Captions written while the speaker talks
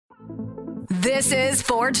This is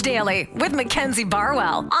Forge Daily with Mackenzie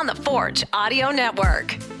Barwell on the Forge Audio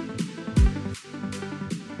Network.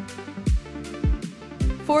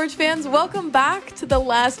 Forge fans, welcome back to the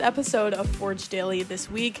last episode of Forge Daily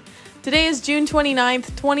this week. Today is June 29th,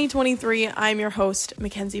 2023. I'm your host,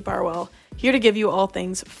 Mackenzie Barwell, here to give you all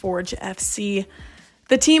things Forge FC.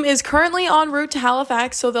 The team is currently en route to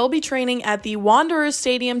Halifax, so they'll be training at the Wanderers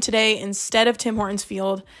Stadium today instead of Tim Hortons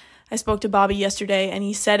Field. I spoke to Bobby yesterday, and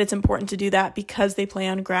he said it's important to do that because they play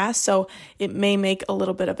on grass, so it may make a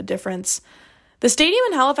little bit of a difference. The stadium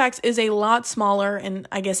in Halifax is a lot smaller and,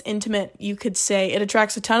 I guess, intimate, you could say. It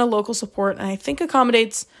attracts a ton of local support, and I think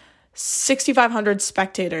accommodates 6,500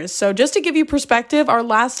 spectators. So just to give you perspective, our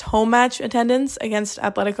last home match attendance against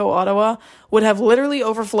Atletico Ottawa would have literally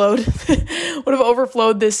overflowed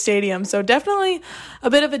this stadium. So definitely a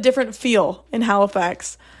bit of a different feel in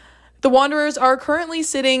Halifax. The Wanderers are currently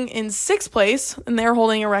sitting in 6th place, and they're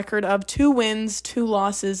holding a record of 2 wins, 2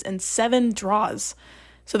 losses, and 7 draws.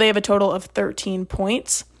 So they have a total of 13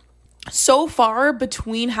 points. So far,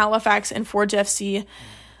 between Halifax and Forge FC,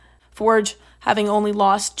 Forge having only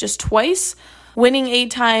lost just twice, winning 8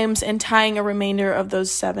 times, and tying a remainder of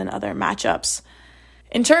those 7 other matchups.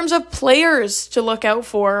 In terms of players to look out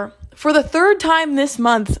for the 3rd time this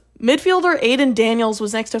month, midfielder Aiden Daniels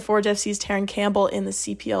was next to Forge FC's Taryn Campbell in the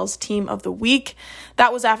CPL's Team of the Week.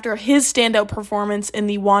 That was after his standout performance in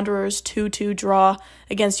the Wanderers 2-2 draw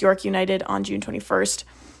against York United on June 21st.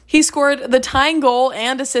 He scored the tying goal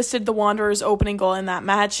and assisted the Wanderers' opening goal in that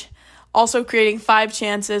match, also creating 5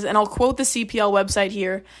 chances, and I'll quote the CPL website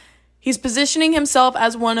here. He's positioning himself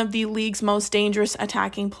as one of the league's most dangerous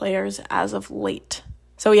attacking players as of late.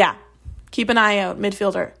 So yeah, keep an eye out,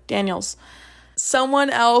 midfielder Daniels. Someone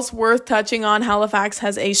else worth touching on, Halifax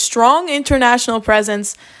has a strong international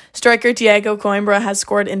presence. Striker Diego Coimbra has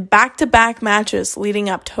scored in back-to-back matches leading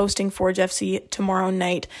up to hosting Forge FC tomorrow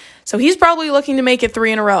night. So he's probably looking to make it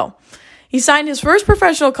 3 in a row. He signed his first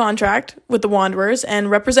professional contract with the Wanderers and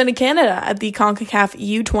represented Canada at the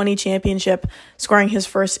CONCACAF U20 Championship, scoring his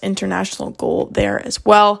first international goal there as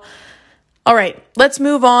well. All right, let's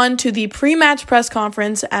move on to the pre-match press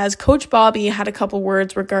conference as Coach Bobby had a couple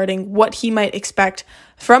words regarding what he might expect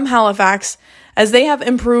from Halifax as they have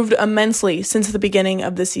improved immensely since the beginning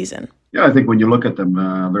of the season. Yeah, I think when you look at them,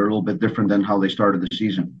 they're a little bit different than how they started the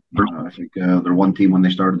season. I think they're one team when they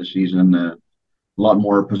started the season, a lot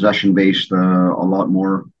more possession-based, a lot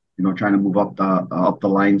more, trying to move up the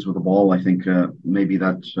lines with the ball. I think maybe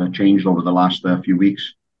that's changed over the last few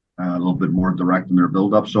weeks, a little bit more direct in their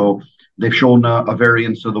build-up. So they've shown a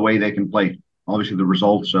variance to the way they can play. Obviously, the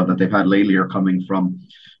results that they've had lately are coming from,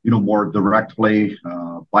 more direct play,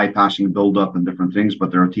 bypassing build-up and different things.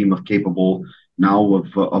 But they're a team capable now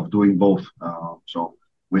of doing both. So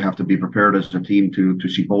we have to be prepared as a team to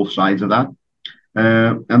see both sides of that.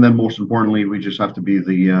 And then most importantly, we just have to be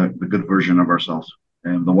the good version of ourselves.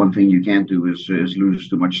 And the one thing you can't do is lose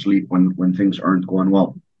too much sleep when things aren't going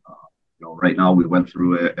well. Right now we went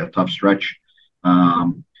through a tough stretch.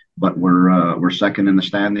 But we're second in the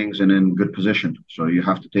standings and in good position. So you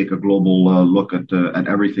have to take a global look at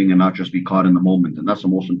everything and not just be caught in the moment. And that's the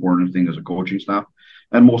most important thing as a coaching staff,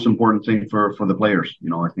 and most important thing for the players.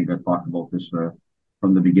 I think I talked about this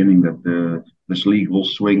from the beginning that this league will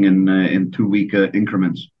swing in 2-week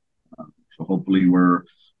increments. So hopefully we're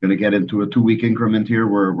going to get into a 2-week increment here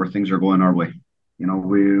where things are going our way.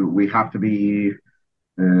 We have to be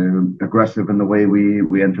aggressive in the way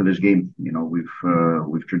we enter this game.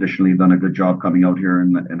 We've traditionally done a good job coming out here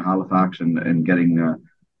in Halifax and getting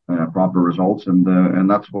proper results, and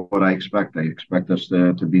that's what I expect. I expect us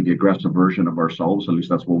to be the aggressive version of ourselves. At least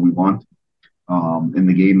that's what we want in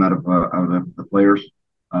the game out of the players,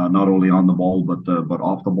 not only on the ball but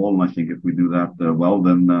off the ball. And I think if we do that well,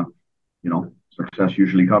 then success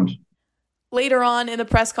usually comes. Later on in the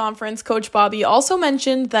press conference, Coach Bobby also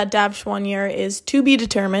mentioned that Dav Schwanier is to be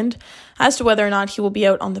determined as to whether or not he will be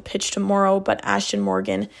out on the pitch tomorrow, but Ashton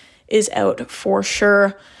Morgan is out for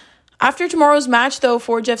sure. After tomorrow's match, though,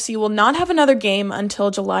 Forge FC will not have another game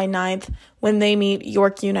until July 9th when they meet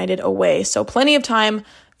York United away, so plenty of time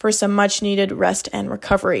for some much-needed rest and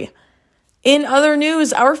recovery. In other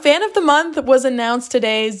news, our fan of the month was announced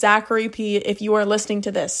today, Zachary P. If you are listening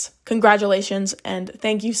to this, congratulations and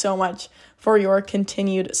thank you so much for your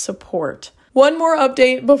continued support. One more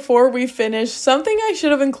update before we finish. Something I should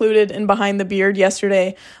have included in Behind the Beard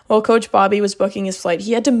yesterday while Coach Bobby was booking his flight.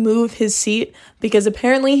 He had to move his seat because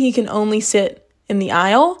apparently he can only sit in the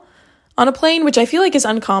aisle on a plane, which I feel like is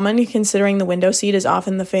uncommon considering the window seat is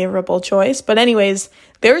often the favorable choice. But anyways,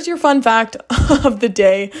 there's your fun fact of the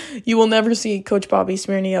day. You will never see Coach Bobby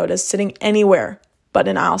Smirniotis sitting anywhere but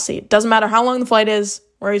an aisle seat. Doesn't matter how long the flight is,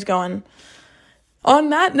 where he's going. On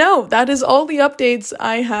that note, that is all the updates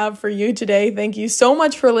I have for you today. Thank you so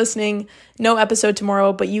much for listening. No episode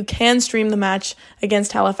tomorrow, but you can stream the match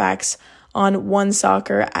against Halifax on One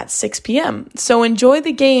Soccer at 6 p.m. So enjoy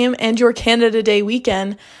the game and your Canada Day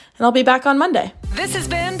weekend, and I'll be back on Monday. This has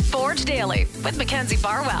been Forge Daily with Mackenzie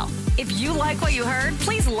Barwell. If you like what you heard,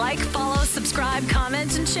 please like, follow, subscribe,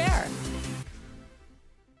 comment, and share.